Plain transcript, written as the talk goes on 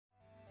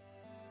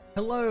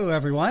Hello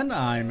everyone,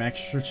 I'm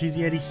Extra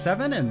Cheesy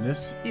 87 and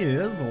this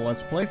is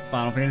Let's Play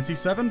Final Fantasy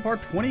VII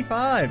Part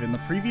 25. In the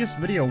previous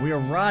video we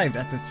arrived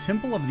at the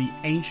Temple of the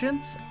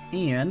Ancients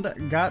and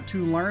got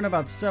to learn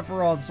about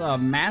Sephiroth's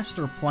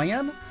master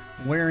plan,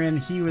 wherein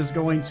he was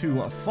going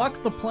to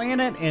fuck the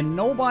planet and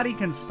nobody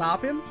can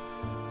stop him.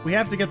 We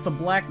have to get the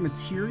black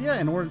materia.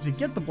 In order to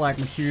get the black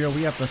materia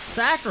we have to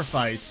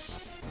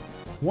sacrifice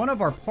one of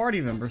our party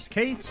members.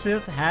 Kate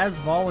Sith has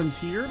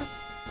volunteered.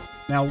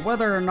 Now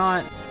whether or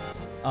not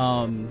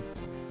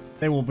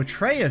they will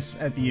betray us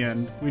at the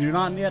end, we do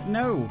not yet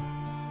know.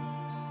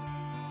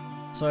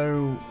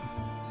 So,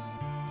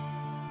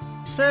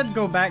 you said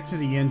go back to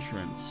the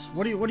entrance.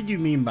 What do you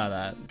mean by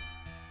that?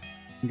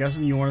 I'm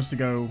guessing you want us to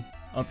go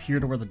up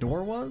here to where the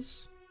door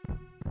was?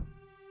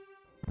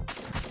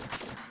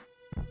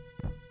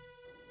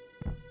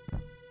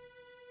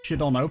 Shit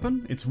don't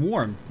open? It's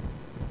warm.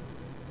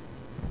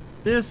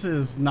 This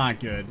is not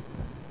good.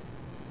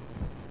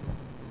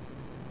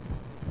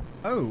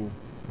 Oh.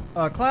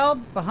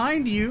 Cloud,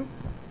 behind you.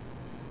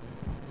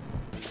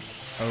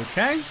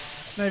 Okay.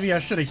 Maybe I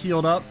should have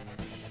healed up.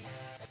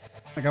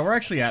 Okay, we're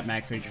actually at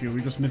max HP.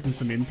 We're just missing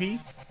some MP.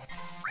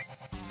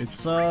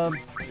 It's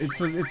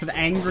an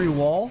angry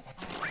wall.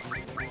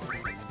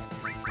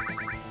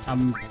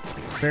 I'm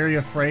very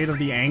afraid of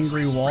the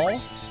angry wall.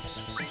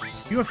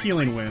 You have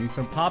healing wind,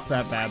 so pop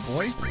that bad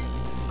boy.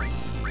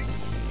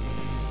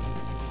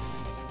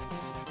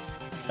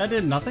 That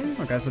did nothing?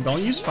 Okay, so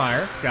don't use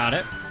fire. Got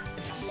it.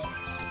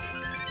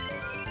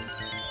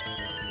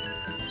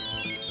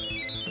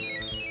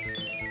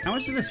 How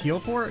much does this heal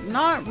for?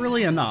 Not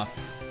really enough.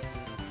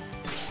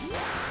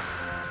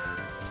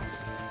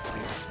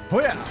 Oh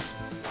yeah!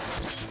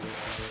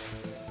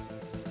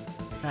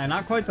 Okay,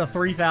 not quite the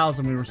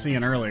 3,000 we were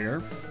seeing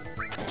earlier.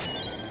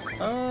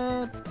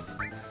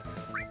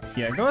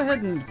 Yeah, go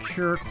ahead and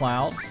cure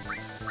Cloud.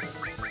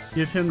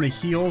 Give him the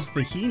heals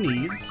that he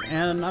needs,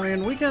 and I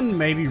mean, we can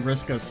maybe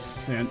risk a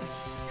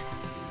sense.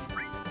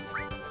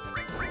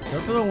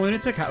 Go for the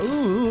lunatic.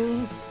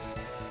 Ooh!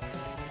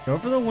 Go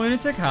for the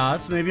lunatic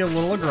hots, maybe a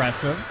little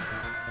aggressive.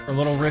 Or a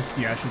little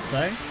risky, I should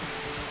say.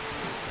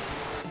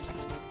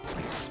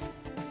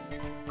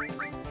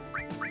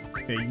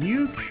 Okay,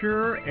 you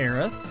cure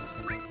Aerith.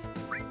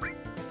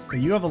 Okay,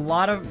 you have a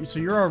lot of... So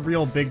you're a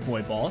real big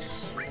boy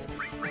boss.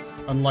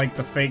 Unlike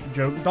the fake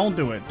joke. Don't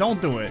do it. Don't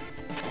do it.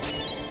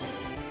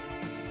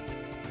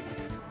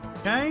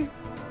 Okay.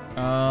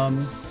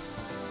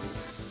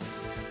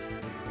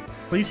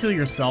 Please heal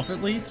yourself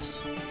at least.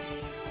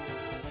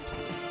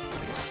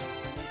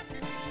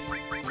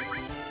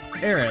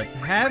 Aerith,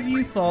 have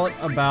you thought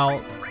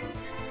about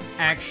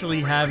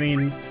actually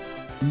having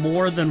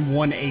more than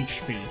 1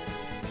 HP?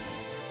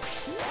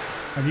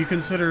 Have you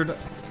considered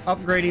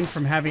upgrading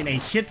from having a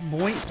hit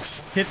point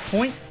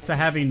to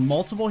having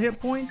multiple hit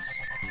points?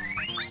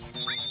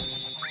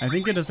 I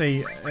think it is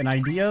an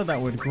idea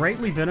that would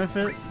greatly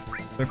benefit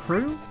the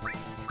crew.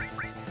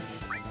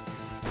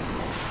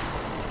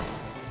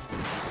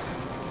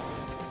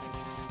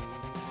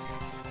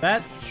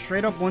 That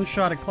straight up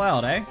one-shot at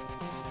Cloud, eh?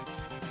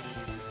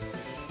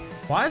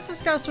 Why is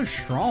this guy so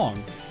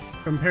strong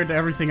compared to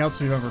everything else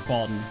we've ever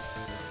fought in?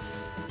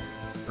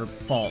 Or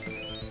fought.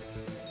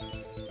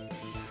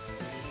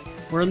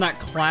 We're in that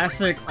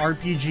classic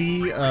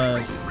RPG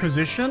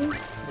position.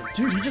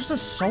 Dude, he just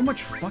does so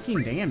much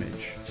fucking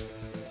damage.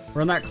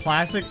 We're in that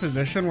classic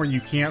position where you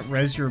can't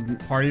res your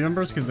party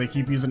members because they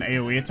keep using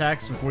AoE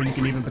attacks before you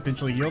can even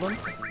potentially heal them.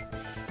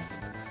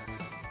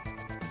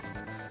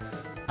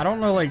 I don't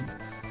know, like...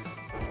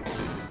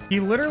 He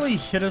literally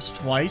hit us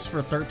twice for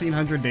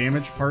 1,300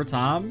 damage per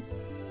time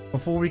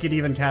before we could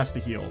even cast a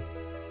heal.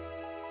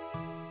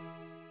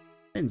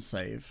 Didn't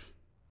save.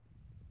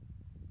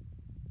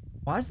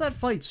 Why is that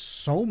fight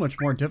so much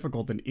more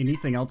difficult than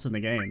anything else in the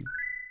game?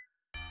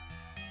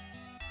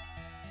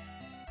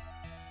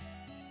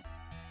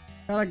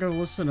 Gotta go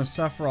listen to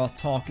Sephiroth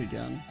talk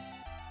again.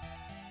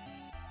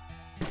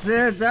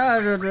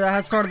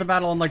 I started the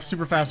battle on like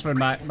super fast mode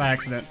by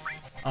accident.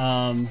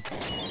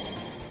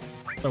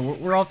 So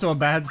we're off to a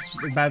bad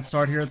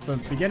start here at the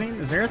beginning.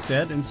 Is Aerith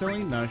dead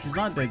instantly? No, she's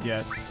not dead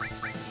yet.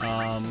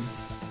 My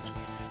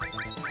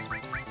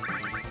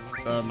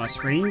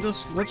screen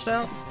just glitched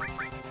out.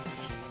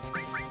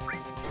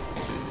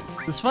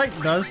 This fight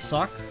does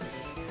suck.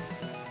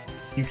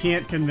 You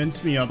can't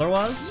convince me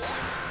otherwise.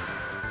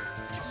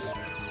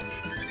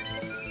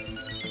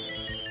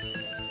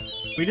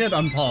 We did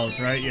unpause,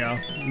 right? Yeah.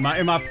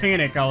 In my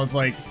panic, I was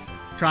like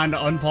trying to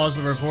unpause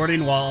the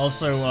recording while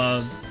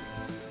also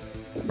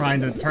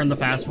trying to turn the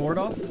fast forward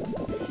off.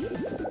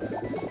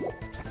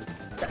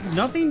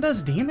 Nothing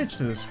does damage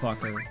to this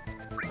fucker.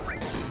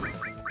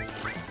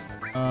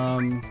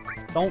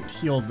 Don't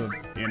heal the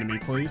enemy,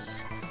 please.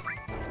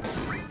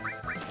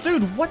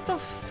 Dude, what the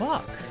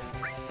fuck?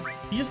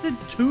 He just did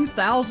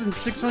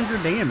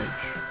 2,600 damage.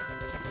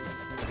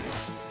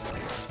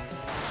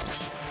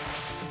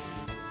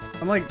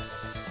 I'm like,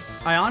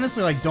 I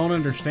honestly like don't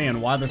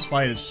understand why this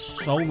fight is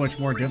so much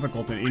more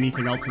difficult than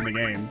anything else in the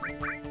game.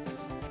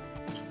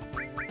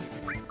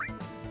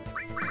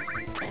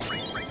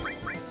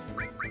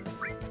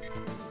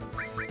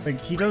 Like,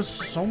 he does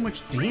so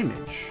much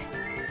damage.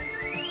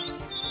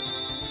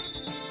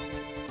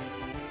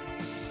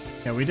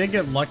 Yeah, we did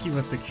get lucky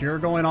with the cure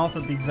going off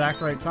at the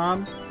exact right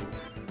time.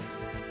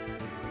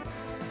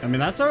 I mean,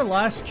 that's our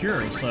last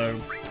cure, so...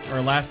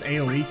 Our last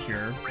AoE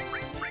cure.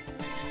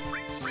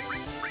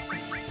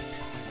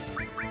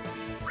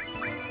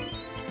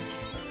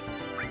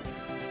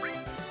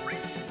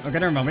 Okay,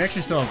 never mind. We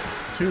actually still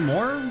have 2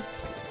 more?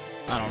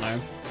 I don't know.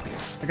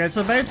 Okay,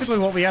 so basically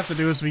what we have to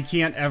do is we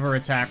can't ever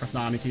attack with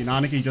Nanaki.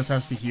 Nanaki just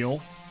has to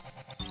heal.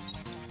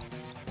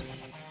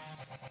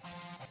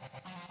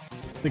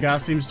 The guy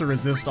seems to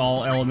resist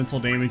all elemental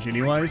damage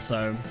anyway,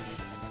 so...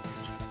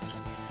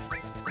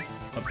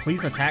 But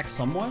please attack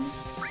someone?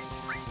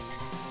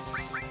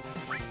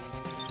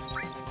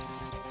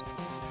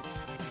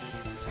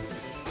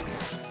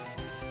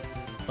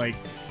 Like,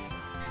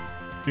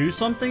 do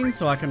something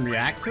so I can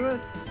react to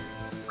it?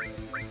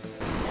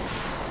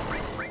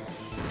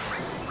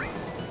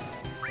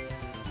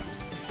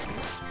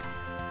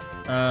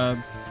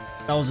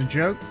 That was a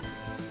joke.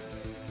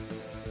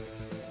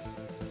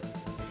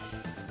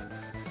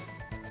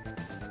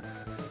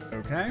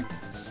 Okay.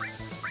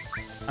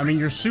 I mean,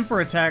 your super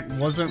attack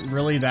wasn't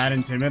really that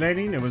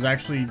intimidating. It was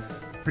actually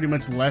pretty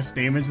much less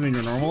damage than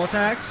your normal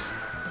attacks.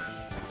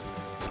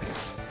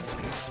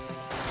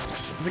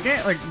 The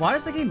game, like, why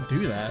does the game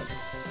do that?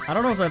 I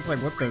don't know if that's, like,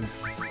 what the...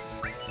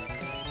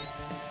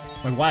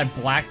 Like, why it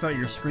blacks out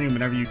your screen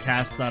whenever you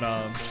cast that,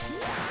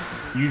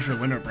 use your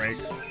limit break.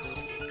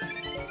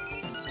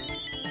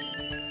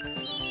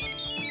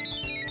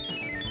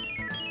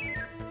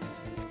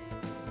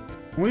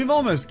 We've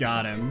almost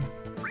got him,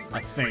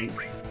 I think.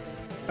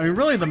 I mean,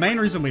 really, the main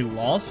reason we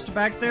lost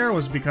back there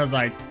was because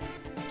I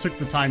took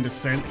the time to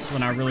sense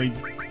when I really...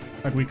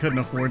 Like, we couldn't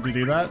afford to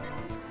do that.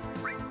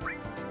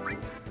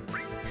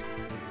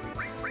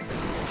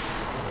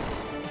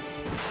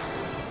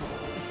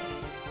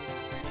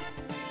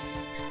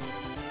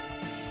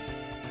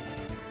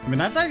 I mean,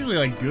 that's actually,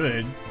 like,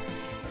 good.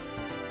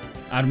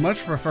 I'd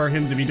much prefer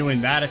him to be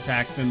doing that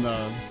attack than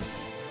the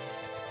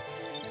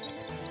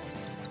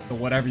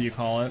whatever you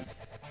call it.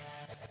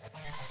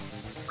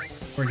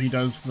 Where he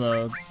does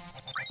the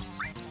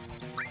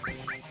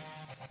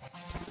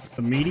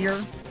meteor,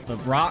 the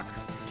rock,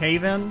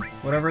 cave-in,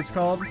 whatever it's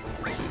called.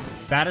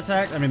 That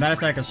attack, I mean, that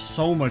attack is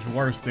so much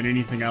worse than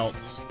anything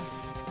else.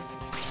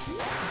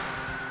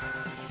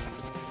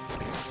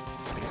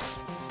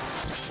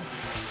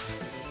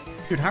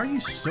 Dude, how are you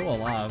still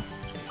alive?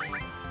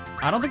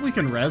 I don't think we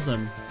can res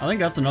him. I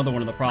think that's another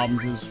one of the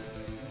problems is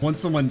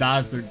once someone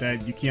dies, they're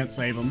dead. You can't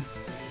save them.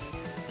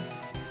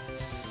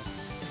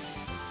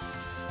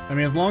 I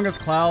mean, as long as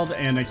Cloud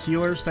and a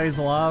healer stays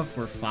alive,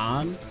 we're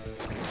fine.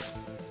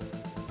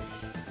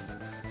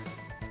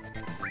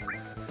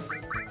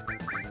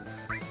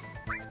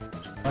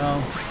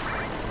 Well...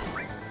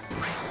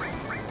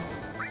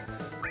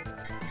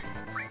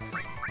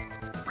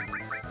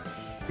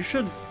 You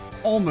should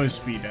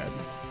almost be dead.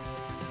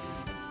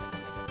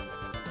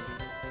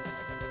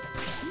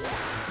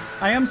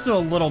 I am still a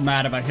little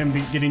mad about him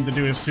getting to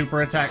do his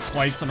super attack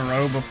twice in a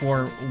row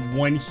before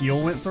one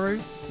heal went through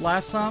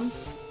last time.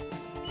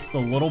 It's a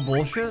little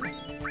bullshit.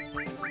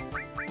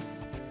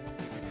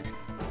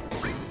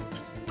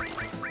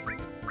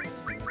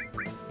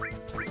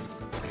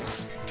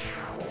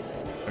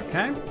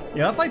 Okay.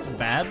 Yeah, that fight's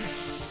bad.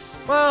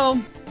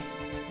 Well...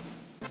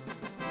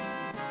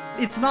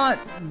 It's not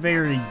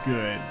very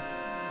good.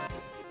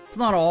 It's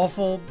not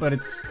awful, but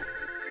it's...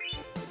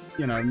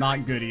 You know,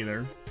 not good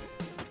either.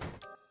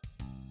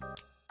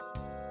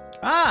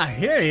 Ah,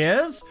 here he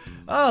is!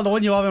 Oh, the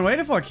one you all been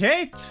waiting for,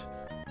 Kate!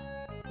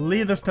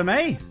 Leave this to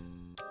me.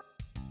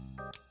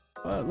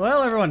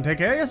 Well, everyone, take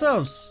care of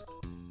yourselves.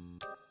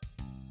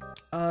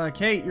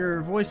 Kate,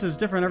 your voice is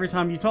different every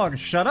time you talk.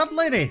 Shut up,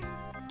 lady!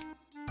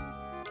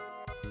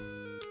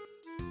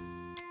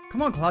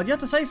 Come on, Cloud, you have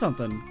to say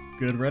something.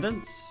 Good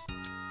riddance.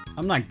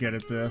 I'm not good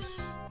at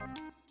this.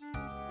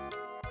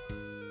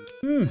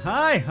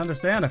 Hi,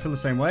 understand, I feel the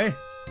same way.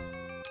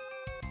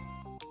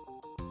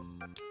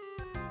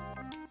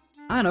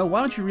 I know, why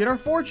don't you read our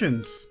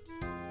fortunes?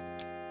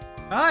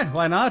 Alright,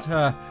 why not?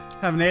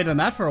 Haven't done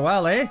that for a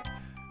while, eh?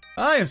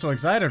 I am so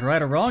excited,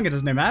 right or wrong, it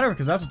doesn't matter,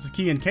 because that's what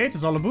Key and Kate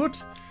is all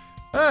about.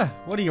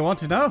 What do you want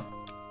to know?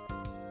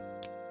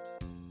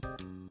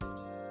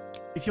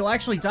 If you'll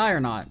actually die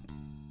or not.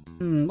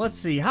 Let's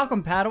see, how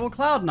compatible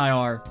Cloud and I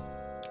are.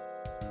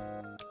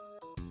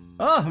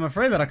 Oh, I'm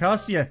afraid that'll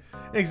cost you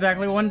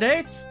exactly 1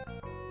 date.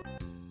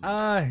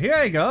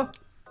 Here you go.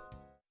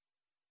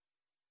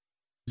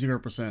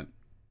 0%.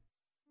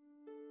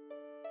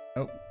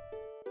 Oh.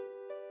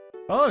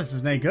 Oh, this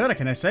is no good.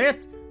 Can I say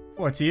it?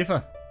 For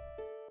Tifa.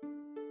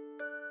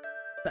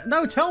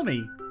 No, tell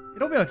me.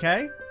 It'll be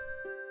okay.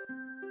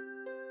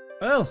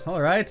 Well,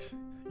 alright.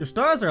 Your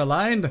stars are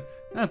aligned.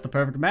 That's the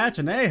perfect match,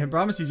 and hey, I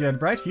promise you a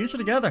bright future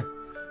together.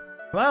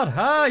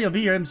 Cloud, you'll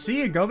be your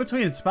MC,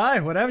 go-between, and spy,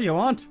 whatever you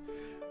want.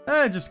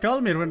 Just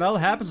call me when it all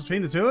happens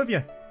between the two of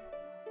you.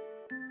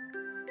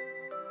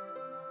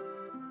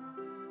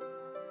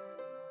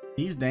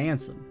 He's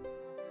dancing.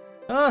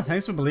 Oh,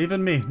 thanks for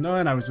believing me,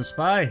 knowing I was a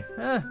spy.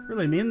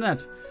 Really mean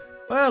that.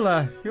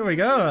 Well, here we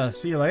go.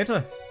 See you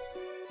later.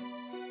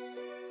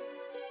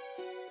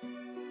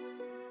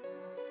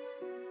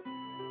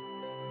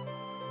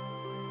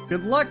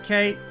 Good luck,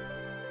 Kate.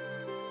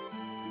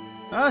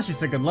 Oh, she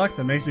said good luck.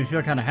 That makes me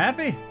feel kind of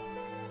happy.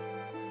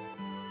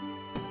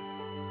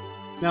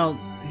 Now,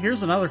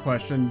 here's another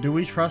question. Do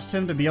we trust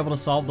him to be able to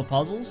solve the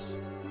puzzles?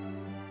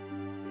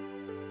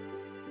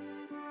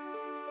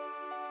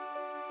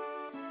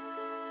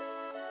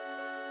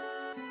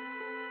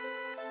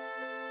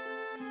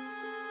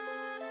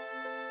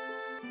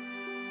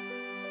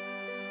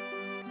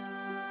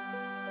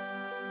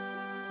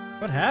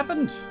 What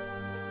happened?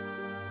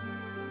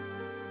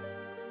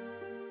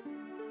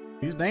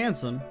 He's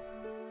dancing.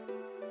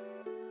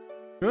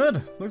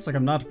 Good. Looks like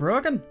I'm not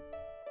broken.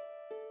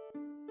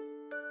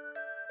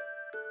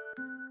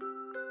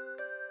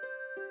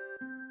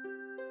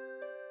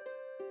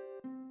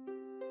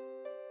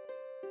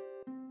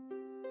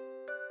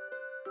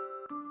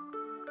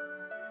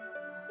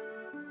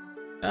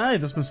 Aye,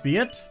 this must be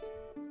it.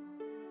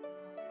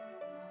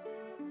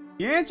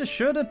 Yeah, just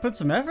should have put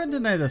some effort into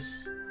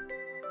this.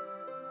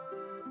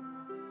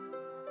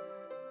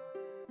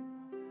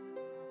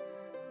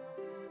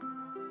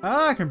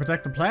 Ah, I can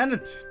protect the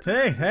planet.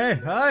 Hey,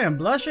 I am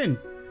blushing.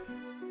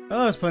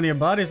 Oh, there's plenty of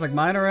bodies like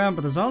mine around,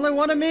 but there's only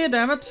one of me,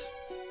 damn it.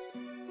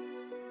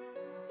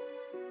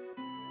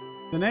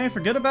 Then ain't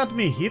forget about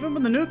me, even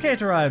when the new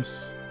Kate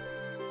arrives.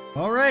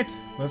 Alright,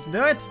 let's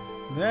do it.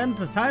 Then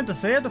it's time to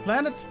save the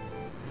planet.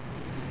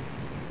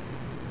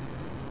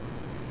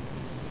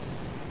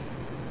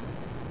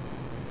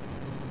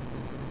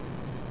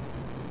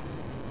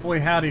 Boy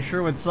howdy,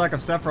 sure would suck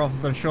if Sephiroth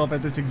was going to show up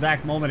at this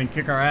exact moment and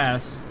kick our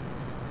ass.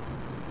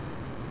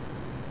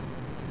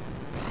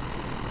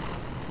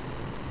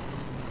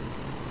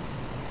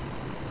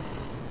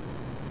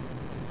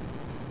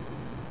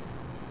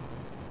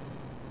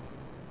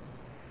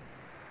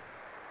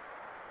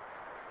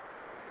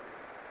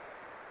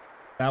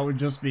 That would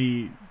just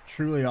be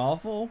truly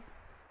awful.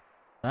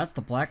 That's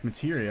the black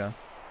materia.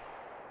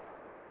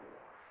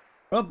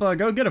 Well,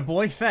 go get it,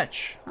 boy.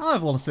 Fetch. I'll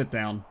have a little sit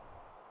down.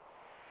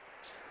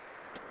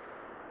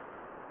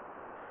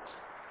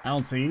 I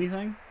don't see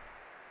anything.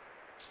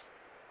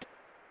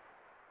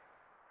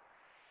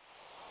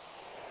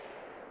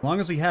 As long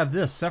as we have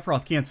this,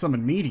 Sephiroth can't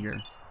summon Meteor.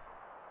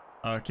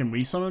 Can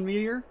we summon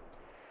Meteor?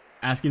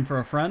 Asking for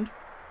a friend?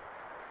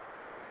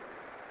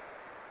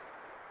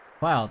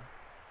 Cloud.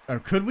 Oh,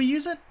 could we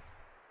use it?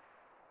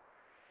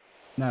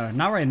 No,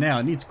 not right now.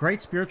 It needs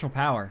great spiritual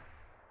power.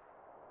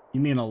 You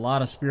mean a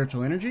lot of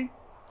spiritual energy?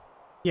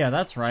 Yeah,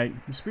 that's right.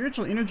 The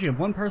spiritual energy of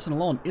one person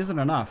alone isn't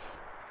enough.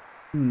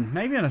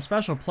 Maybe in a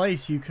special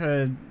place you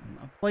could...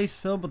 A place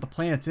filled with the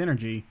planet's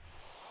energy.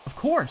 Of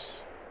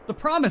course! The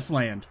Promised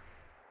Land!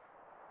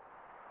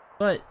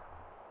 But...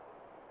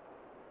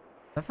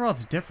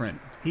 Sephiroth's different.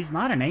 He's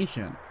not an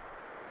ancient.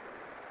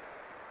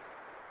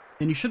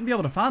 Then you shouldn't be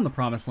able to find the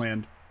Promised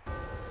Land.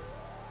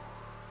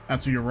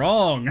 That's where you're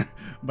wrong,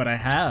 but I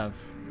have.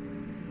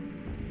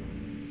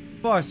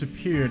 Far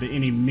superior to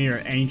any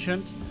mere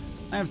ancient,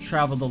 I have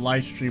traveled the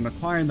life stream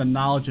acquiring the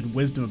knowledge and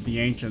wisdom of the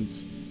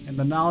ancients, and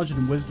the knowledge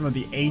and wisdom of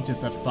the ages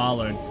that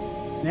followed.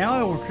 Now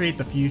I will create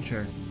the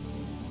future.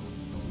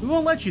 We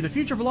won't let you, the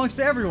future belongs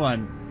to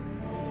everyone!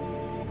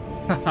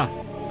 Haha,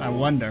 I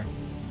wonder.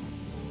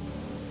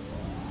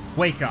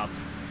 Wake up.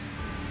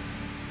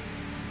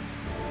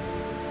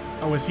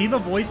 Oh, was he the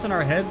voice in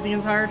our head the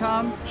entire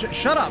time?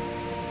 Shut up!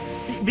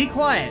 Be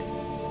quiet!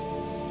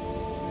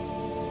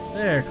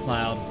 There,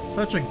 Cloud.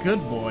 Such a good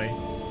boy.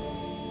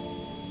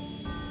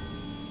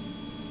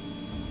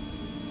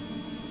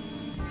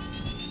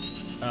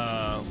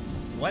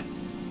 What?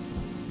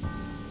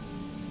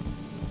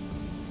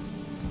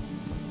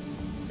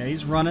 Yeah,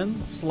 he's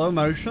running. Slow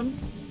motion.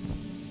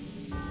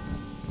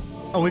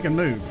 Oh, we can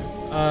move.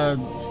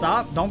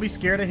 Stop. Don't be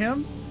scared of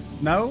him.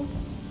 No.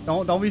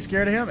 Don't be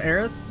scared of him.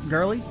 Aerith,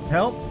 girly,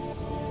 help.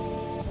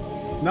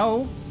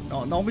 No.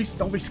 Don't be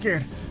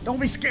scared. Don't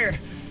be scared.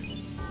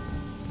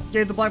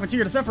 Gave the black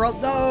materia to Sephiroth.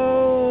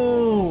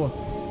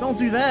 No! Don't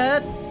do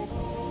that.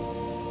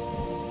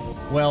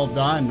 Well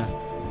done.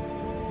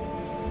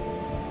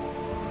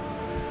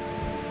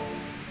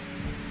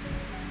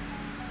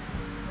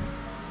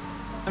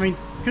 I mean,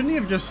 couldn't he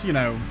have just, you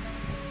know,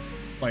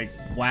 like,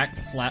 whacked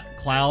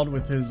Cloud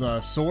with his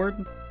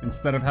sword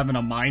instead of having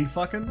a mind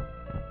fucking?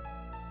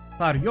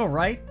 Cloud, are you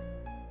alright?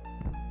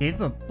 Gave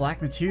the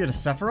black materia to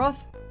Sephiroth?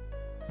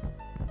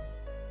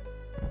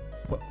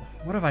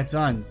 What have I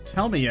done?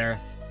 Tell me,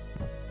 Aerith.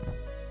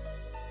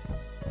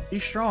 Be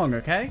strong,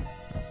 okay?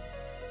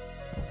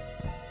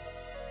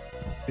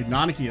 Dude,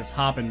 Nanaki is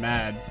hopping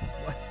mad.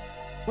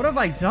 What have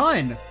I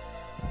done?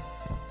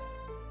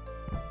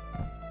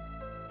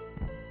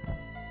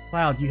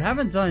 Cloud, you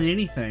haven't done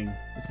anything.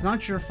 It's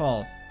not your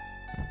fault.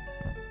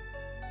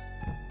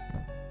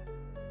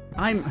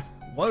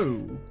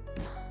 Whoa.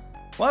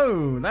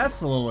 Whoa,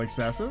 that's a little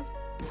excessive.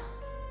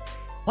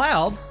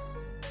 Cloud?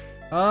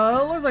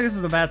 Looks like this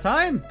is a bad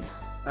time.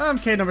 I'm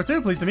K number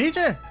 2, pleased to meet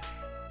you.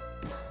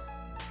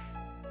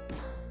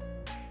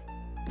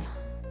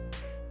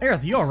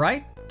 Aerith, you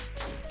alright?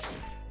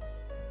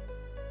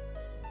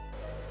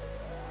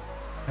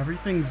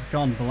 Everything's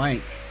gone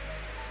blank.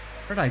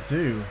 What did I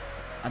do?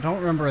 I don't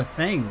remember a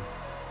thing.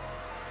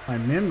 My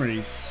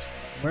memories,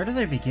 where do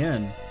they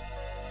begin?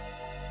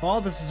 If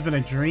all this has been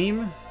a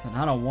dream, then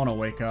I don't want to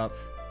wake up.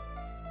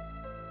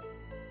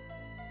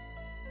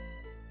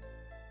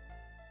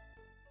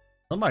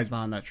 Somebody's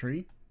behind that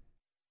tree.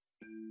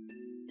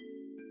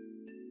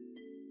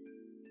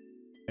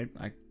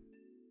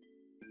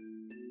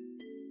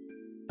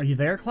 Are you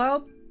there,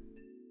 Cloud?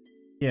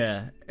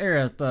 Yeah,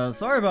 Aerith,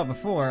 sorry about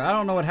before. I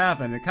don't know what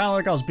happened. It kinda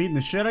like I was beating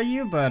the shit out of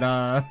you, but,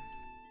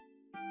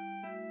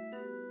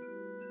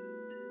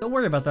 don't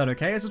worry about that,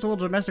 okay? It's just a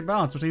little domestic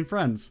violence between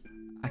friends.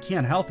 I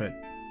can't help it.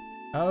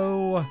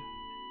 Oh...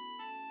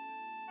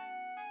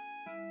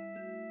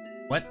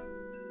 What?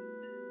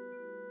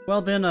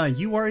 Well then,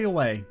 you worry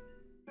away.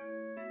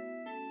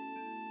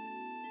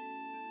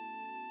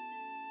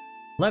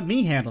 Let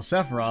me handle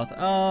Sephiroth.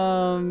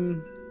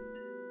 I'm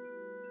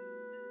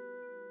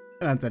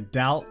gonna have to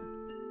doubt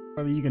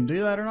whether you can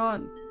do that or not.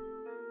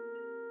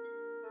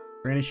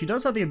 Granted, she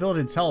does have the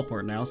ability to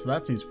teleport now, so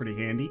that seems pretty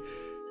handy.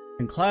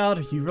 And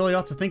Cloud, you really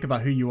ought to think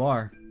about who you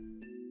are.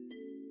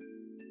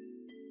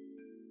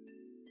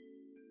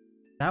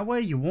 That way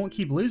you won't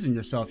keep losing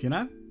yourself, you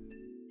know?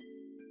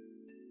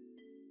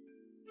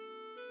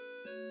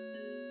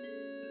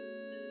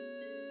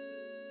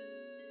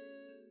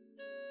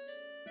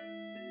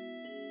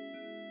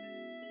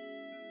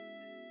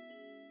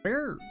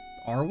 Where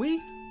are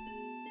we?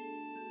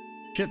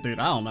 Shit, dude,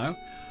 I don't know.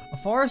 A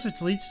forest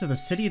which leads to the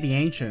City of the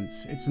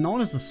Ancients. It's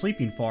known as the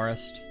Sleeping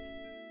Forest.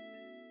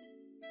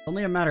 It's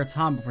only a matter of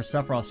time before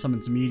Sephiroth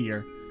summons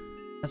Meteor.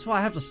 That's why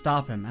I have to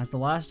stop him. As the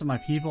last of my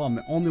people, I'm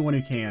the only one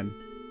who can.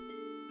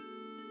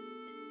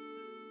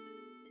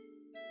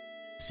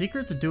 The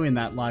secret to doing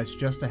that lies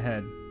just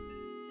ahead.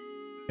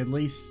 At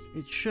least,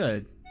 it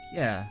should.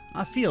 Yeah,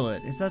 I feel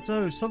it. It's as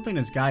though something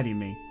is guiding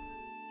me.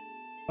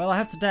 Well, I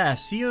have to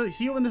dash. See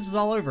you when this is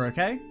all over,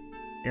 okay?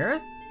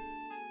 Aerith?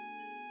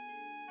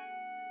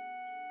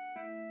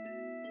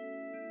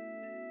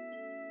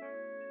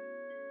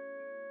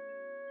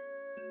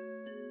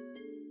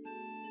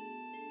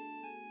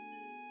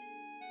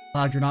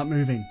 Cloud, you're not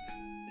moving.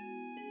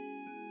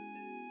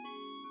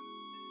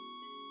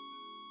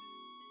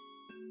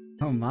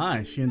 Oh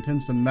my, she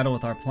intends to meddle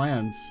with our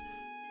plans.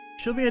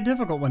 She'll be a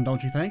difficult one,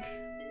 don't you think?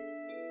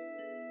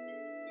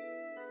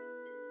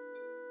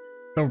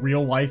 The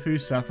real waifu,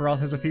 Sephiroth,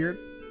 has appeared?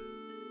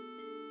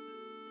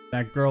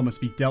 That girl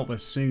must be dealt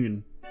with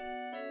soon.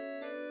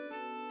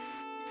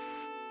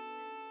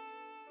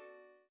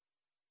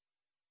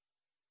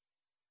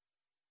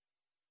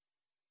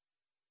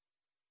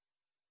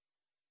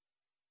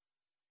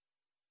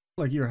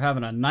 Like you're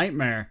having a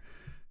nightmare.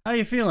 How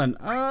you feeling?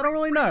 I don't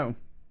really know.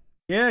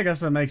 Yeah, I guess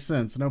that makes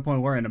sense. No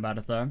point worrying about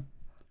it, though.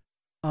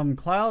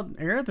 Cloud,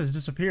 Aerith has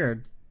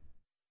disappeared.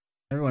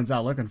 Everyone's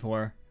out looking for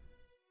her.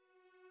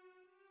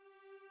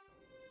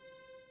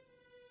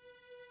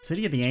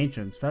 City of the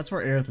Ancients. That's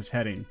where Aerith is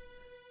heading.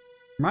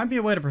 There might be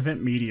a way to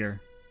prevent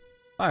Meteor.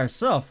 By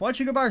herself? Why'd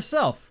you go by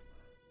herself?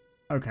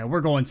 Okay,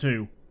 we're going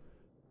too.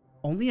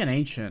 Only an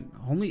Ancient.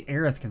 Only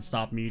Aerith can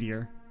stop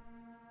Meteor.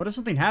 What if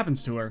something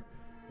happens to her?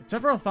 If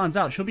Sephiroth finds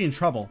out, she'll be in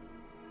trouble.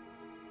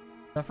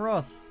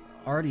 Sephiroth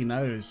already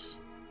knows.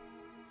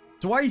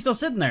 So why are you still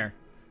sitting there?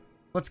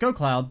 Let's go,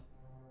 Cloud.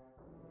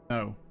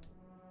 No.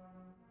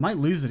 Might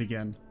lose it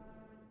again.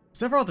 If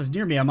Sephiroth is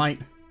near me, I might...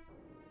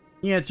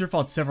 Yeah, it's your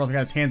fault Sephiroth got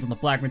his hands on the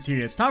black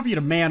materia. It's time for you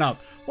to man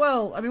up.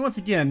 Well, I mean, once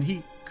again,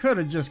 he could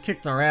have just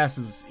kicked our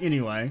asses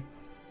anyway.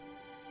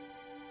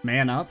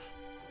 Man up?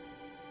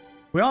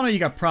 We all know you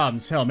got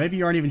problems. Hell, maybe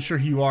you aren't even sure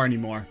who you are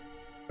anymore.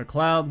 But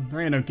Cloud,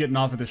 there ain't no getting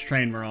off of this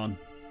train we're on.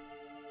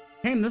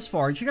 Came this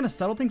far, aren't you gonna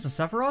settle things with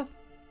Sephiroth?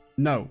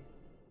 No.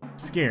 I'm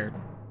scared.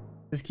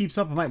 If this keeps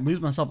up, I might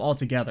lose myself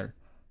altogether.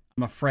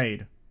 I'm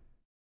afraid.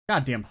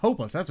 Goddamn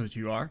hopeless, that's what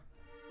you are.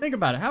 Think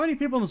about it, how many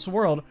people in this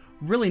world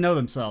really know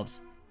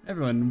themselves?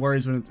 Everyone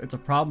worries when it's a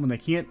problem when they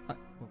can't...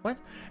 what?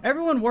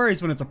 Everyone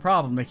worries when it's a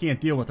problem they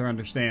can't deal with or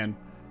understand.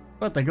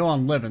 But they go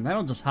on living, they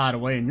don't just hide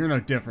away, and you're no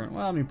different.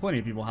 Well, I mean, plenty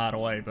of people hide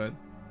away, but...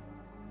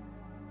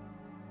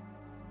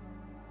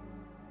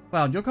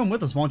 Cloud, you'll come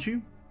with us, won't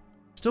you?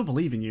 Still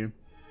believe in you.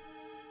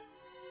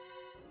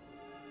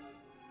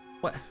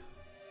 What am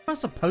I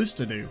supposed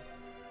to do?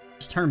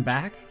 Just turn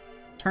back?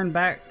 Turn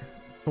back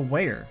to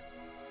where?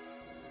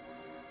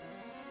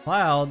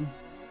 Cloud?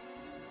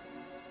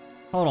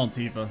 Hold on,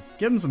 Tifa.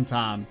 Give him some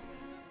time.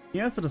 He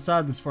has to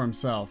decide this for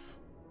himself.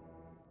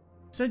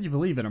 You said you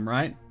believe in him,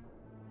 right?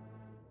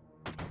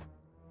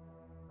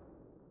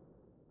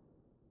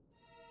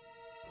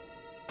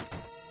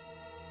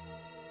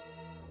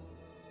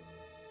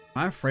 Am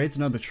I afraid to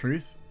know the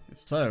truth?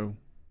 If so,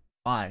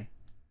 why?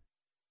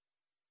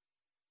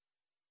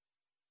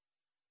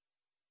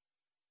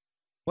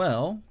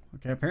 Well,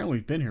 okay, apparently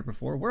we've been here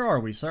before. Where are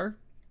we, sir?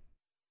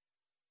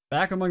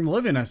 Back among the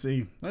living, I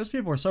see. Those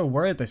people are so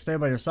worried they stay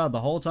by your side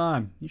the whole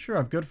time. You sure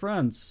have good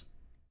friends.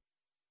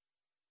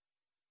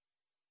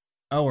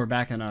 Oh, we're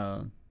back in,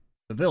 the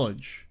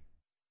village.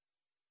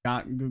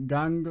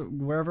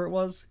 Wherever it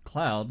was?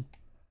 Cloud.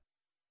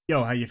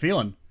 Yo, how you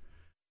feeling?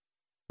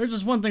 There's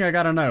just one thing I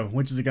gotta know.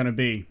 Which is it gonna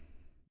be?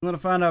 You wanna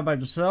find out about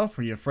yourself,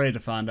 or are you afraid to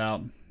find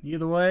out?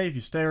 Either way, if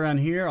you stay around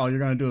here, all you're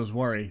gonna do is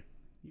worry.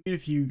 Even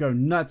if you go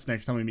nuts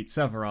next time we meet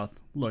Sephiroth.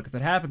 Look, if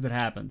it happens, it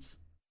happens.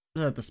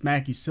 I'll have to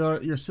smack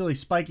your silly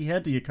spiky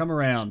head till you come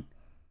around.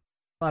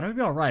 But it'll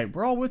be alright.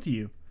 We're all with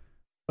you.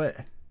 But,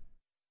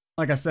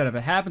 like I said, if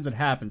it happens, it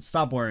happens.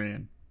 Stop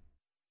worrying.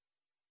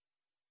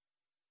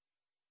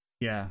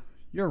 Yeah,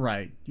 you're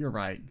right. You're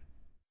right.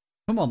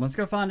 Come on, let's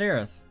go find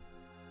Aerith.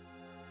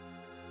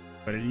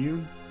 What are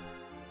you?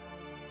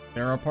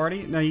 They're our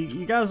party? Now,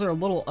 you guys are a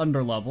little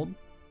underleveled.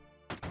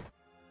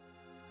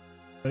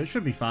 But it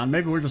should be fine.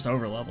 Maybe we're just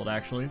overleveled,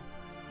 actually.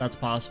 That's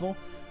possible.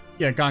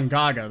 Yeah,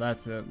 Gongaga,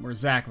 that's it. Where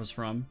Zack was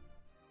from.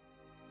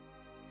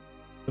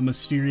 The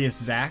mysterious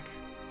Zack.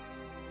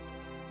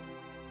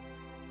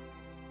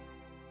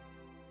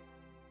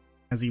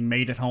 Has he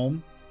made it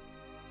home?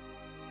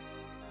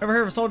 Ever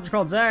heard of a soldier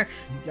called Zack?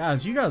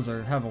 Guys, you guys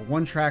have a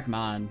one-track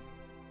mind.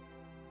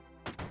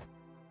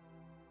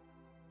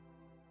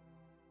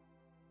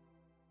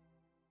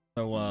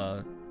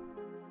 So,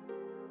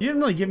 you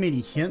didn't really give me any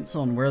hints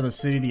on where the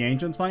City of the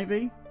Ancients might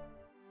be.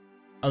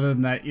 Other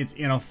than that, it's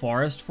in a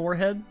forest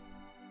forehead.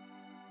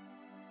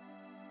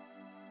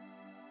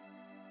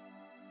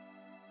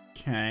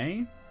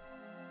 Okay.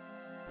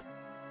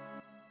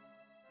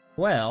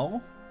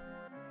 Well,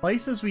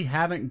 places we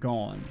haven't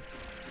gone.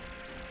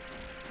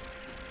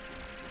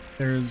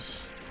 There's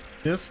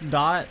this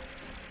dot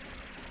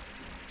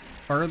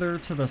further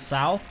to the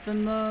south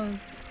than the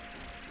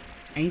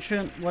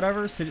ancient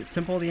whatever,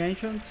 Temple of the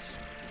Ancients.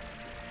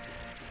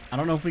 I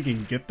don't know if we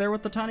can get there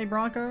with the tiny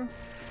Bronco.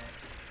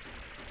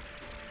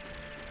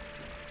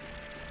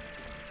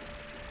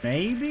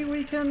 Maybe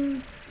we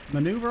can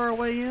maneuver our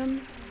way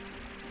in.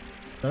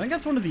 I think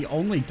that's one of the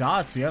only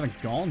dots we haven't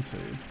gone to.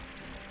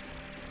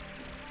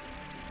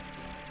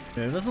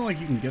 Yeah, it doesn't look like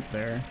you can get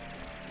there.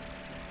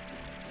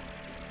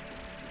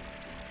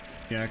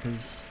 Yeah,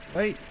 because...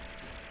 Wait.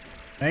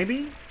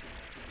 Maybe?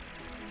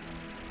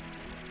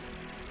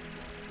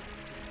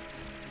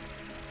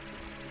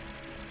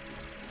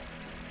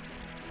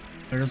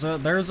 There's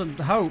a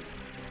hope.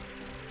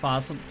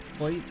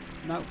 Possibly.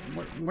 No,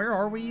 where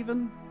are we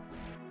even?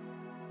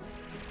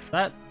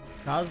 That...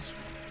 Cause...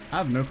 I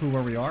have no clue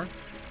where we are.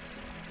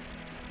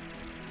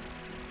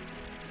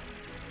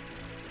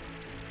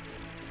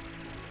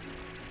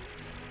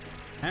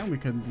 And we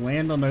could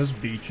land on those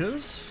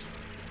beaches.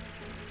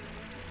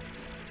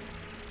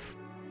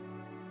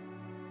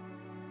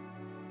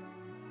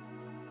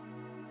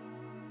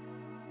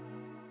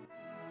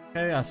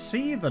 Okay, I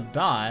see the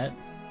dot.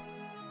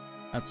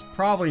 That's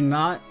probably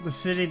not the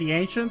City of the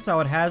Ancients, I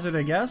would hazard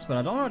a guess, but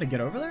I don't know how to get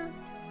over there.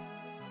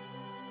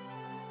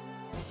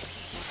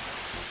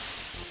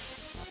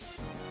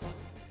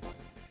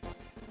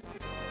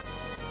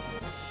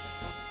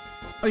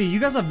 Oh, yeah, you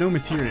guys have no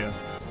materia.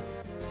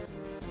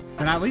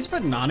 Can I at least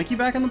put Nanaki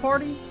back in the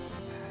party?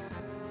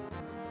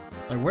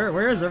 Like,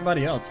 where is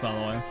everybody else, by the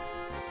way?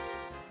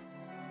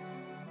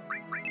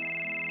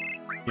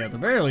 Yeah, at the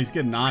very least,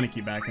 get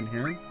Nanaki back in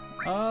here.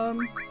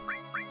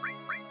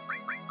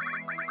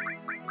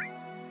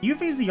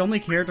 Yuffie's the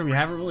only character we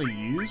haven't really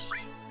used.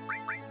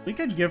 We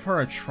could give her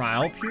a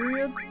trial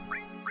period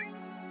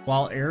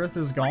while Aerith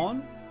is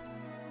gone.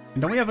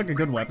 And don't we have, like, a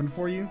good weapon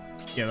for you?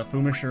 Yeah, the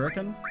Fuma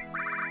Shuriken.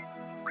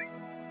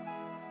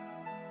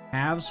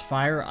 Halves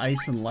fire,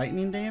 ice, and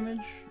lightning damage,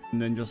 and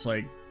then just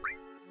like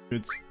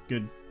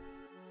good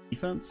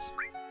defense.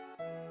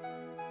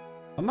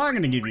 I'm not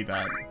gonna give you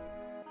that.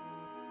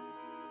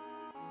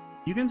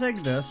 You can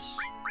take this.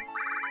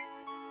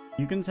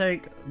 You can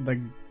take the...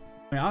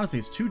 I mean, honestly,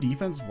 is 2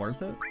 defense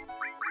worth it?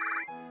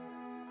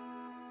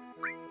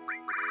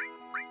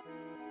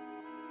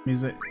 I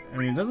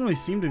mean, it doesn't really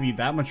seem to be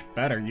that much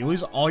better. You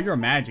lose all your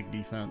magic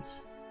defense.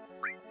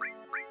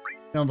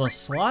 Now, the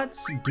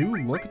slots do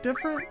look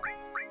different.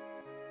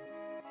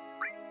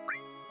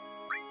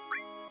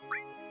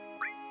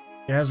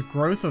 It has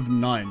growth of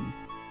none.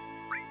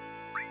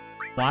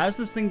 Why is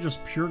this thing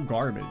just pure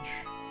garbage?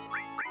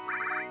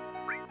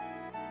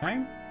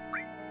 Okay.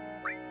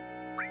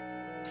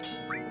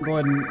 Go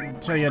ahead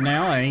and tell you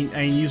now, I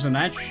ain't using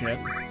that shit.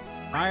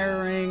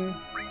 Firing.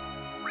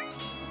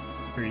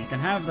 Here, you can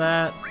have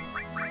that.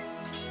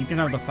 You can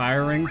have the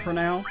fire ring for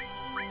now.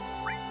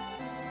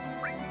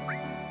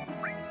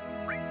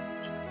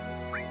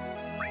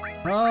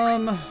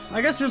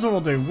 I guess here's what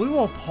we'll do. We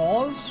will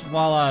pause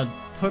while I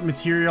put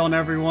material on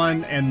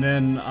everyone, and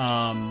then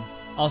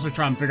also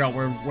try and figure out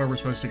where we're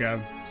supposed to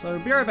go. So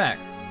be right back.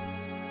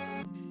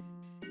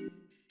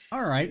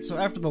 Alright, so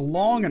after the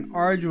long and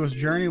arduous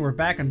journey, we're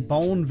back in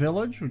Bone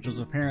Village, which is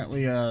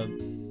apparently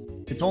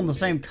it's on the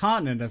same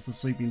continent as the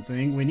Sleeping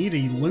Thing. We need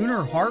a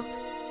lunar harp,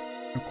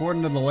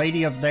 according to the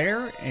lady up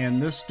there,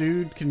 and this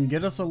dude can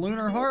get us a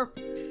lunar harp.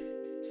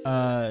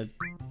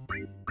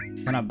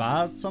 Can I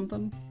buy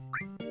something?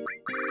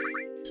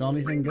 Sell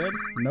anything good?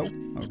 Nope.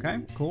 Okay,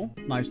 cool.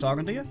 Nice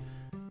talking to you.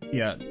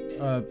 Yeah,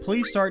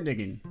 please start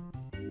digging.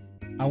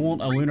 I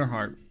want a lunar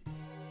heart.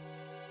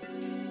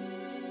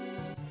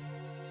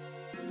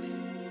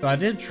 So I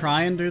did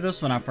try and do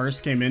this when I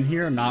first came in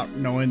here, not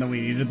knowing that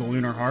we needed the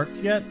lunar heart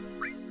yet.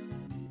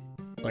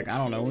 Like, I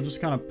don't know, we'll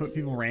just kind of put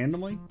people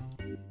randomly.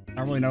 I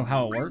don't really know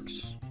how it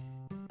works.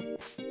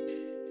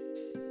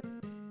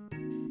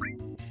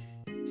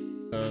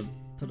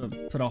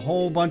 Put a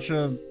whole bunch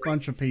of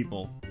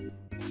people.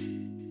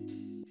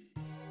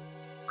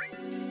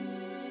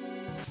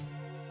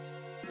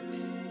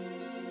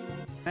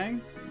 Okay.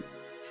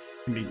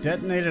 Can be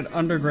detonated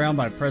underground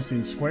by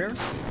pressing square.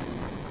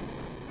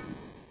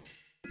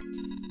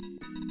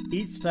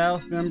 Each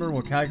staff member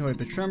will calculate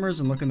the tremors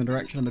and look in the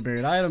direction of the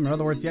buried item. In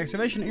other words, the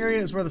excavation area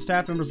is where the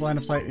staff member's line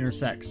of sight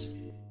intersects.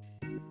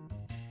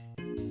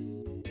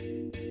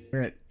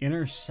 Where it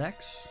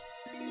intersects?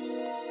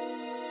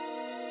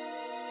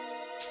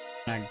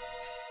 Dang.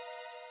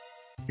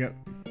 Yep.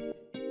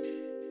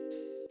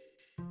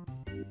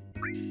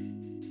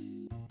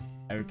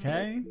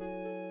 Okay.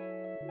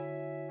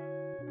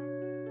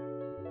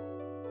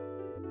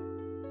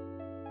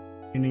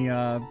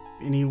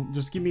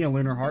 Just give me a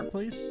lunar heart,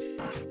 please.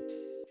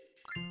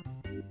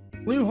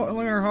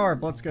 Lunar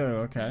heart, let's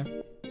go,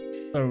 okay.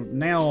 So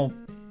now,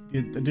 the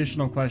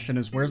additional question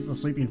is, where's the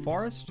sleeping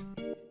forest?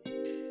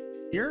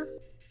 Here?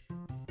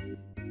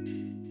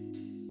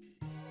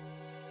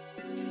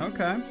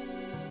 Okay.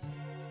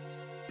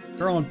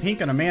 Girl in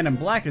pink and a man in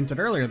black entered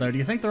earlier, though. Do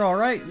you think they're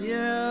alright?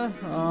 Yeah,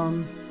 I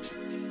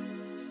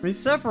mean,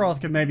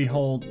 Sephiroth could maybe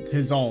hold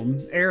his own.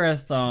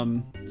 Aerith,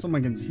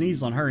 someone can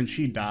sneeze on her and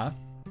she'd die.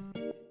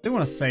 I do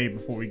want to save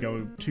before we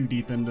go too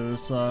deep into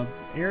this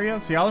area.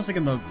 See, I was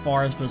thinking the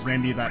forest was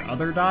maybe that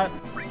other dot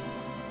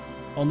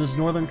on this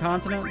northern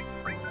continent.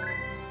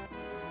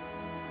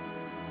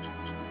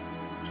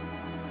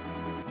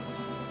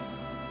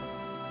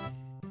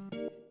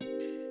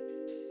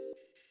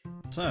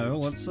 So,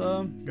 let's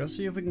go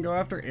see if we can go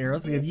after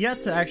Aerith. We have yet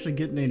to actually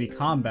get into any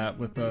combat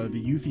with the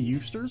Yuffie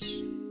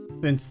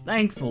Yoofsters. Since,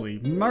 thankfully,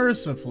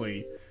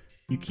 mercifully,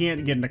 you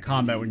can't get into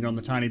combat when you're on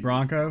the Tiny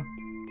Bronco.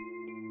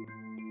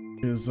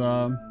 Is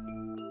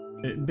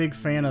big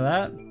fan of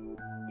that.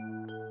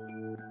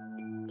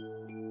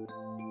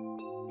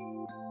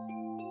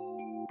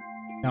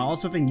 Now, I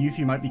also think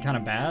Yuffie might be kind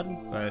of bad,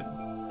 but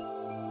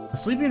the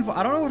sleeping.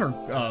 I don't know what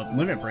her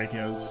limit break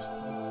is.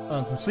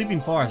 The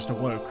sleeping forest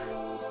awoke.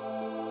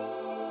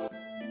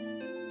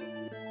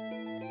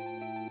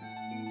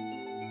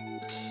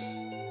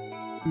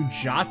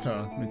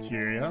 Ujata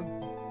materia.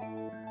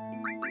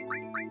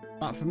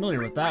 Not familiar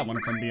with that one,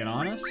 if I'm being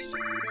honest.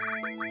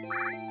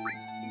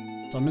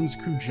 Summons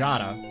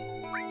Kujata.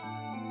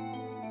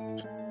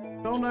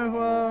 Don't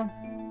know,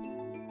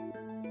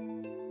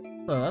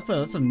 that's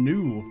a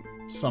new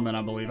summon,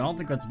 I believe. I don't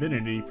think that's been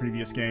in any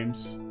previous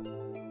games.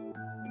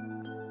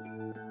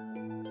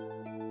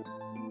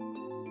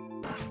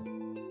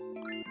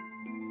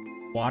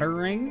 Water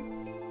Ring?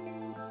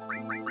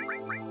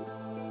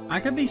 I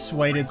could be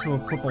swayed to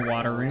equip a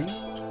Water Ring.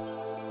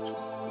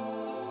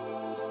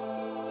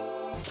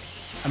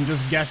 I'm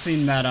just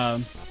guessing that,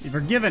 if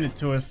you're giving it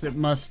to us, it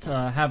must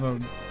have a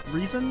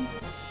reason.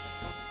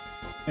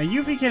 Now,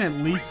 Yuffie can at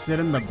least sit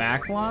in the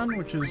back line,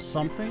 which is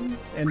something,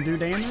 and do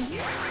damage.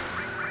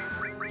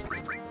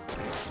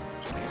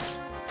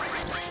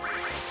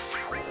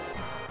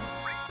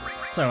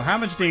 So, how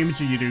much damage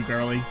do you do,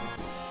 girly?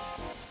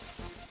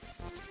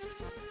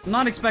 I'm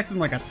not expecting,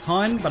 like, a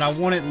ton, but I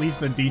want at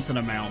least a decent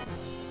amount.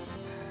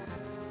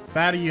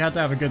 Batty, you have to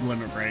have a good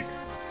limit break.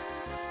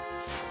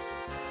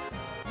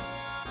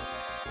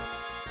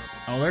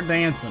 Oh, they're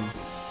dancing.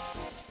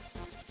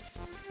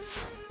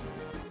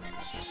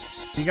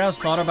 You guys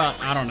thought about,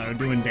 I don't know,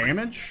 doing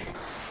damage?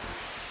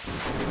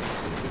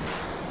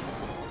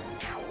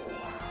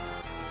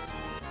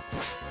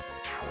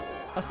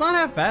 That's not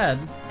half bad.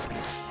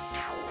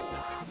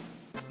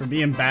 For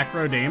being back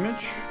row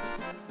damage.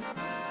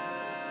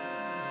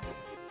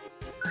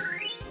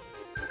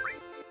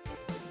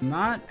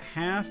 Not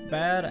half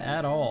bad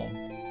at all.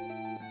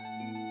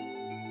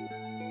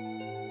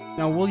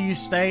 Now, will you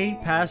stay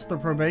past the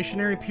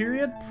probationary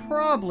period?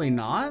 Probably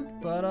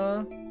not, but,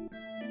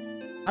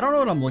 I don't know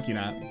what I'm looking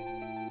at.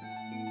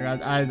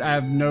 I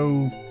have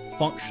no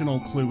functional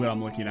clue what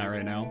I'm looking at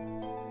right now.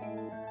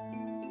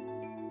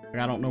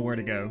 I don't know where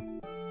to go.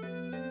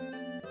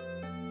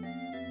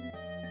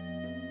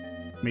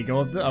 Can we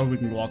go up this? Oh, we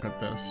can walk up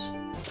this.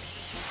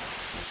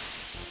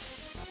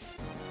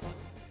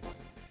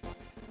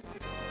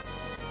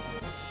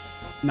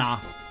 Nah.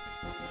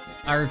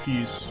 I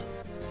refuse.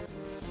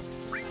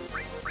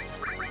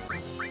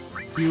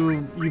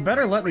 You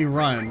better let me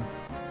run.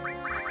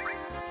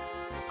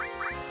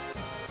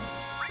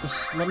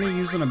 Just let me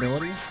use an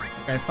ability.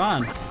 Okay,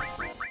 fine.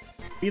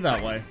 Be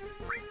that way.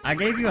 I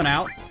gave you an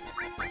out.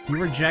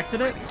 You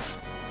rejected it.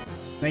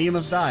 Now you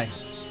must die.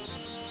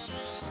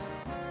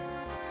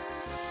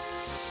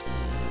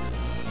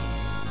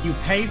 You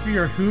pay for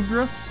your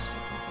hubris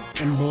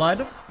in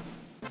blood.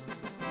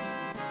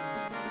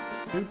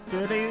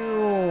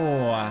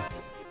 Doo-doo-doo. I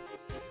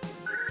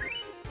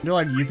do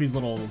like Yuffie's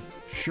little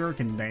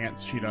shuriken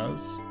dance she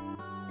does.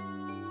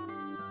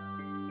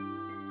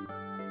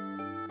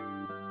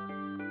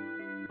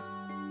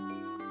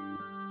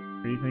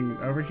 Anything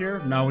over here?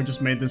 No, we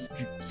just made this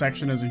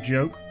section as a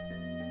joke.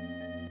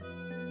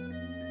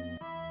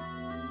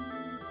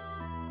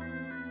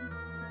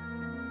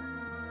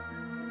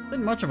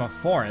 Isn't much of a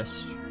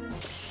forest,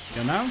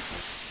 you know?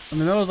 I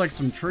mean, there was like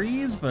some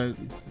trees, but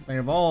they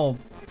have all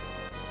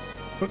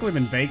quickly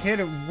been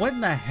vacated. What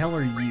in the hell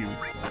are you?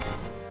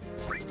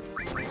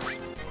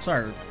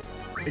 Sir,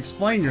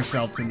 explain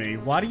yourself to me.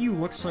 Why do you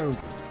look so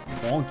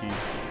wonky?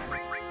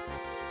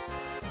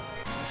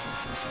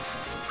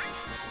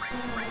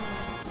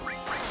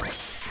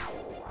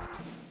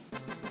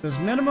 Does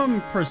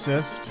minimum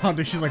persist? Oh,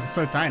 dude, she's like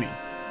so tiny.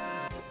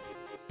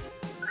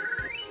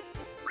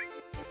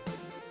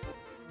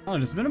 Oh,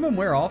 does minimum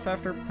wear off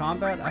after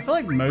combat? I feel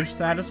like most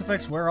status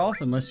effects wear off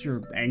unless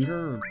you're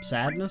anger or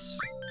sadness.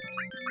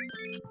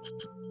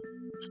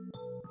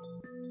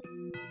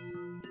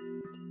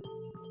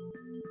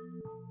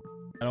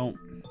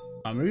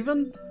 Am I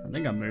moving? I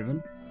think I'm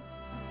moving.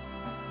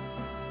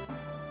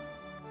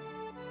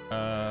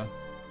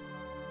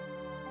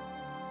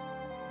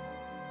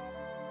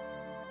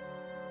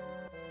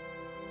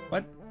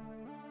 What?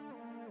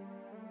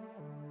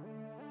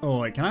 Oh,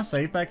 wait, can I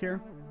save back here?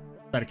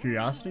 Out of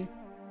curiosity?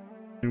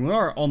 I mean, we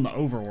are on the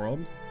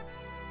overworld.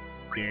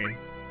 Yeah.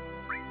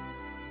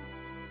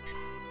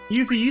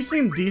 Yuffie, you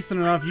seem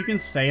decent enough. You can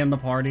stay in the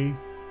party.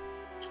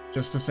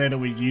 Just to say that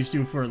we used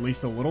you for at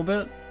least a little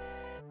bit.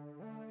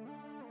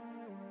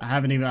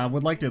 I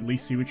would like to at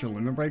least see what your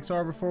limit breaks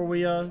are before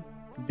we,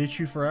 ditch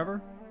you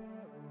forever.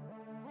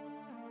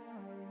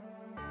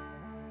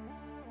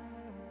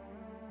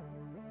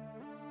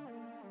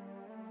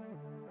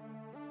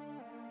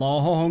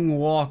 Long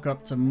walk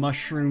up to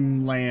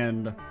Mushroom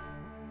Land.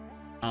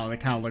 Oh, they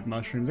kind of look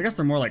mushrooms. I guess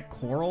they're more like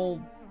coral.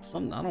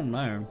 Something, I don't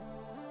know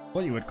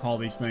what you would call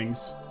these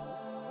things.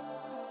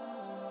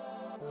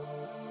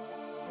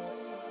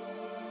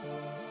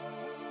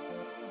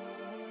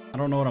 I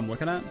don't know what I'm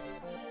looking at.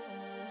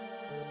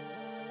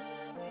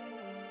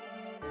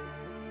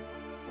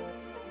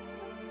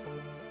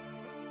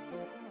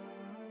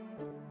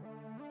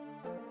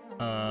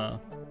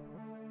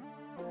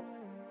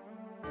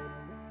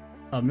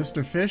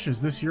 Mr. Fish,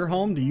 is this your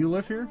home? Do you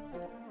live here?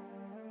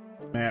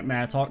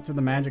 May I talk to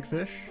the magic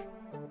fish?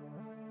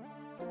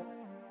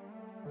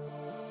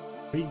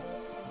 I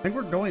think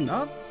we're going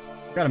up.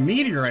 Got a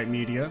meteorite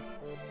materia.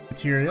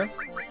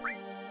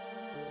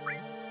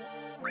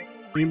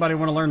 Anybody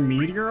want to learn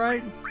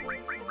meteorite?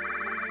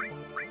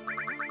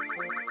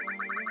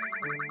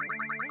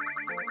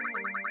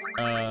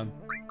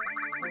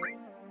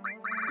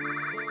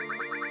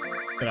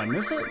 Did I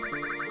miss it?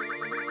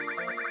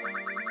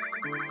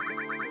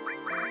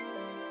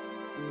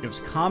 Gives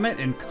comment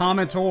and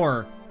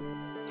commentor.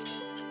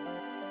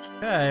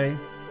 Okay.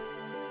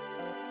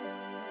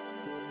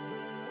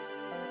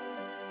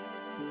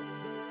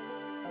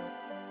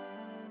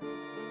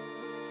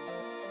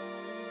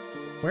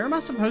 Where am I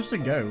supposed to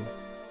go?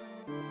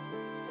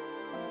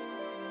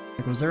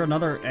 Like, was there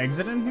another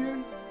exit in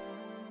here?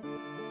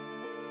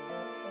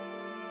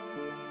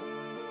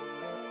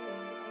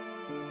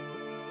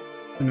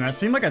 I mean, that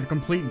seemed like a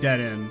complete dead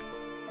end.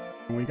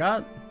 And we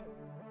got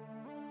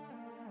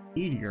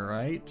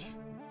meteorite.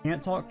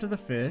 Can't talk to the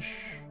fish.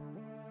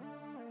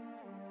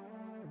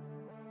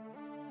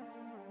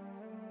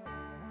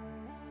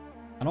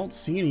 I don't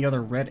see any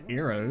other red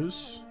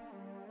arrows.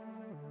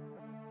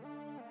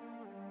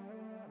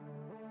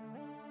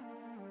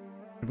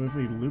 Maybe if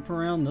we loop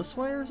around this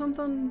way or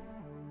something?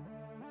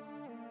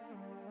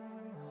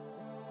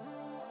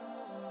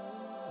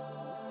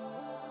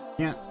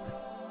 Can't.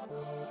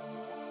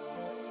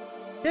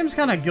 Game's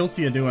kind of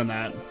guilty of doing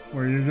that,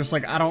 where you're just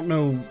like, I don't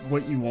know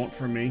what you want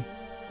from me.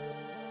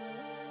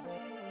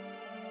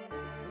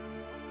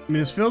 I mean,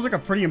 this feels like a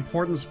pretty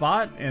important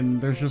spot, and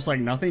there's just like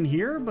nothing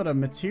here but a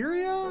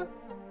materia?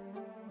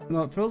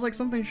 No, it feels like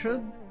something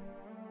should.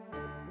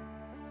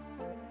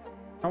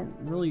 I don't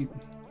really...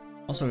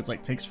 Also, it's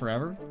like takes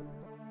forever.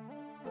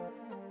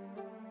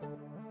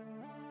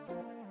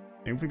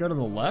 Maybe if we go to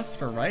the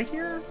left or right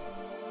here?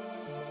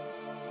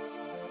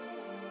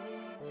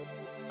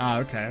 Ah,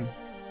 okay.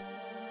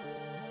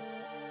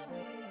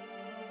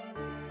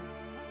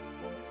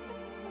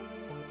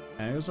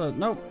 There's a...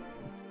 Nope.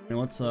 I mean,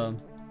 let's, no.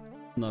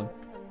 I'm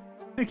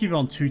gonna keep it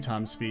on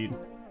 2x speed.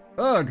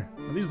 Ugh!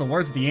 Are these the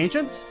words of the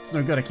ancients? It's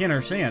no good, I can't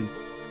understand.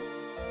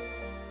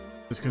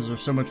 Just because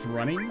there's so much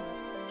running?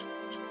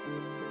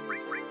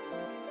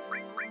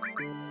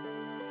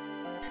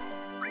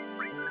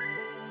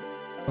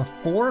 The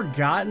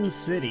Forgotten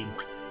City.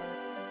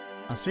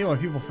 I see why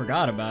people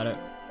forgot about it.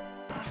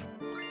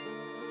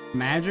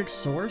 Magic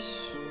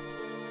source?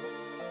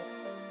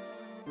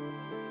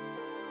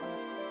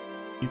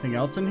 Anything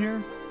else in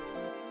here?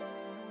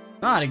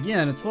 Not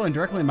again, it's flowing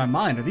directly in my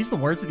mind. Are these the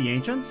words of the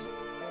ancients?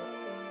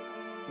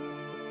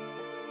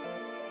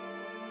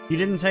 You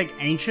didn't take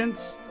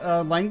Ancient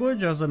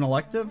language as an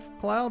elective,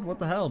 Cloud? What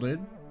the hell, dude?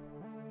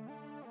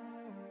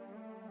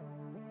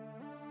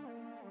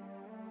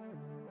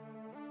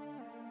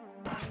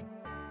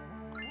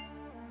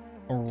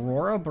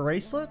 Aurora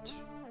Bracelet?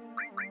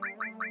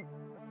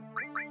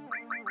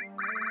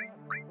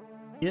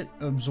 It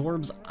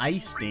absorbs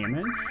ice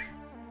damage.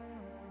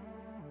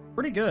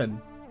 Pretty good.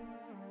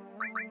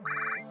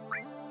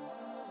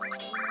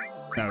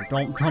 No,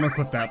 don't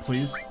equip that,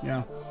 please.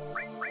 Yeah.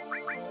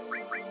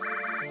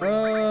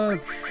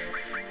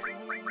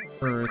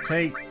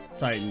 Take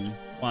Titan.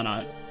 Why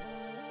not?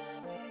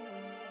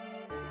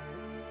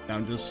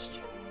 Now just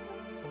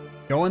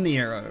go in the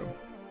arrow.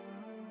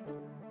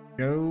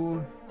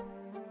 Go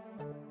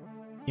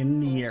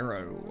in the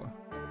arrow.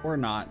 Or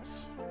not.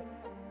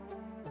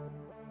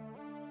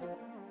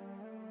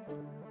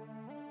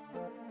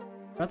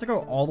 I have to go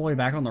all the way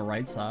back on the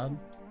right side.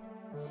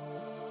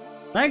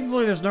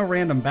 Thankfully, there's no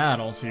random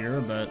battles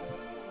here, but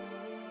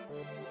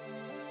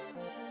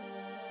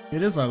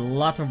it is a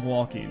lot of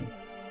walking.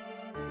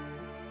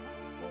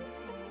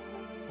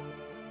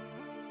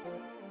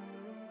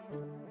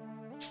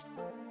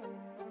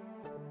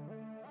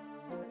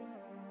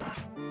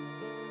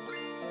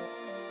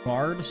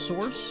 Guard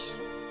source?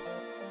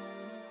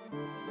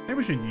 Maybe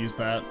we should use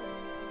that.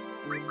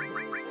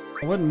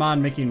 I wouldn't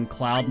mind making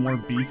Cloud more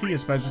beefy,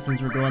 especially since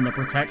we're doing the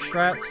protect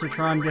strats to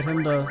try and get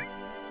him to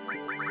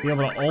be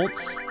able to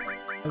ult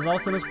as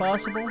often as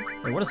possible.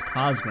 Wait, what is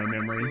Cosmo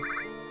Memory?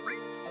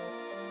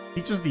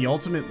 Features the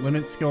ultimate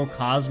limit skill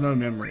Cosmo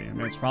Memory. I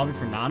mean, it's probably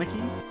for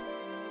Nanaki?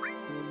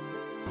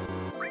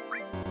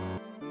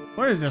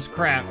 What is this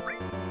crap?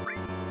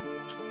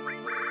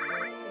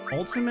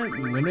 Ultimate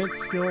limit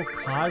skill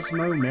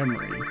Cosmo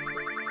Memory.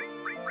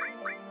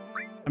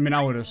 I mean,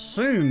 I would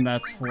assume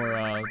that's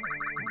for,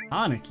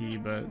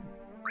 Nanaki, but...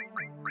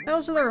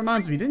 Also, that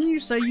reminds me, didn't you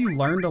say you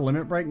learned a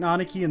limit break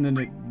Nanaki and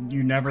then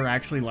you never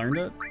actually learned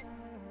it?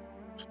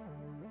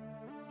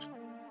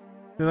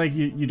 So, like,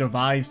 you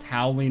devised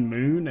Howling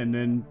Moon and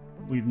then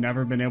we've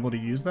never been able to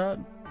use that?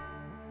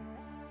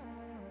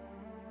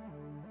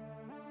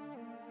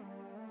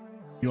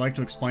 You like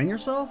to explain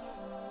yourself?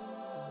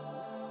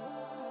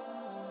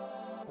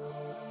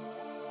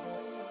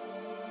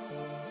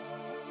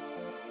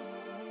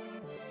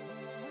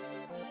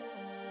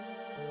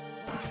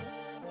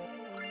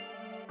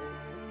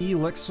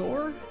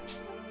 Elixir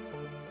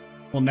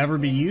will never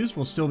be used,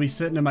 will still be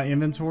sitting in my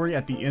inventory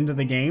at the end of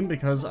the game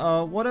because,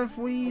 what if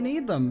we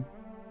need them?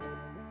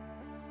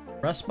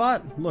 Rest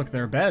spot? Look,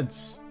 there are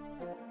beds.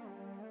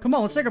 Come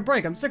on, let's take a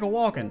break. I'm sick of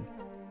walking.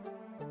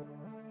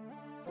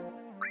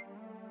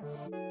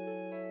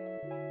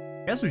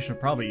 Guess we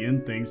should probably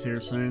end things here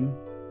soon.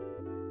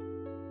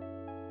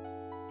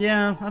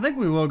 Yeah, I think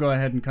we will go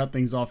ahead and cut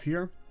things off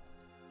here.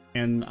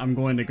 And I'm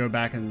going to go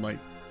back and, like,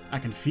 I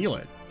can feel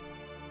it.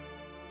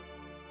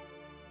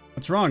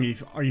 What's wrong?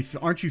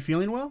 Aren't you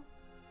feeling well?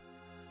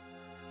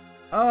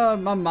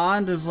 My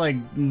mind is like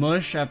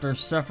mush after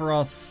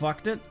Sephiroth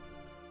fucked it.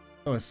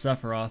 Oh, it's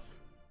Sephiroth.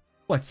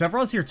 What,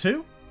 Sephiroth's here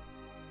too?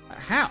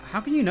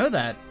 How can you know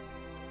that?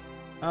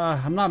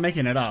 I'm not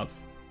making it up.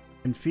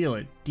 I can feel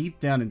it deep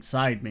down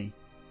inside me.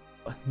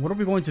 What are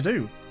we going to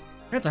do?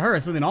 We have to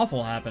hurry, something awful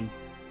will happen.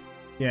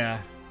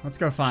 Yeah, let's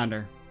go find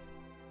her.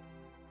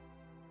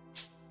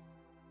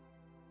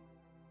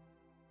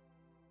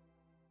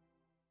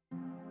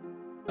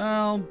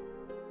 Well, I'm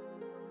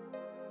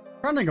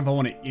trying to think if I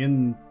want to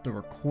end the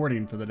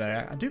recording for the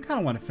day. I do kind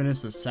of want to finish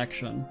this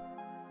section.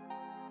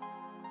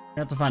 We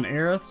have to find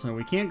Aerith, so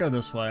we can't go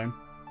this way.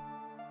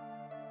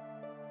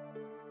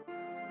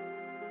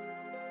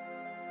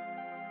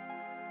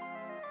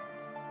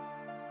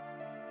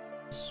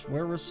 This is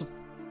where we're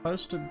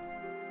supposed to...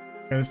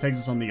 Okay, this takes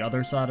us on the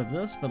other side of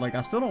this, but like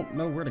I still don't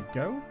know where to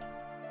go.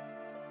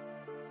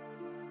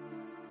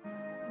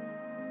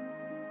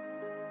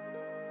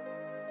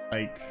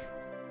 Like...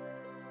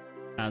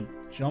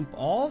 jump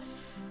off?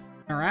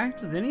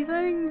 Interact with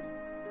anything?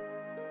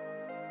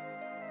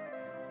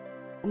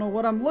 I don't know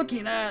what I'm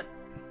looking at.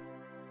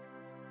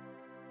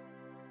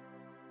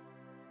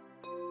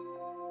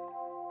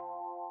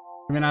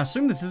 I mean, I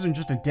assume this isn't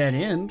just a dead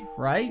end,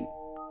 right?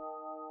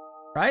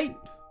 Right?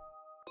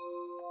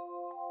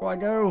 Where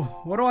do I go?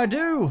 What do I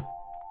do?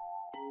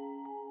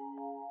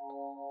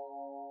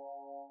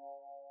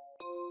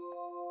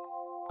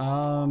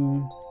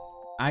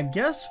 I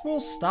guess we'll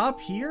stop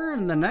here.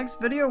 In the next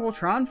video, we'll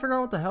try and figure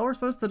out what the hell we're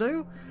supposed to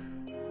do.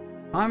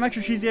 I'm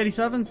Extra Cheesy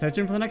 87. Stay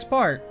tuned for the next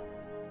part.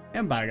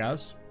 And bye,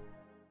 guys.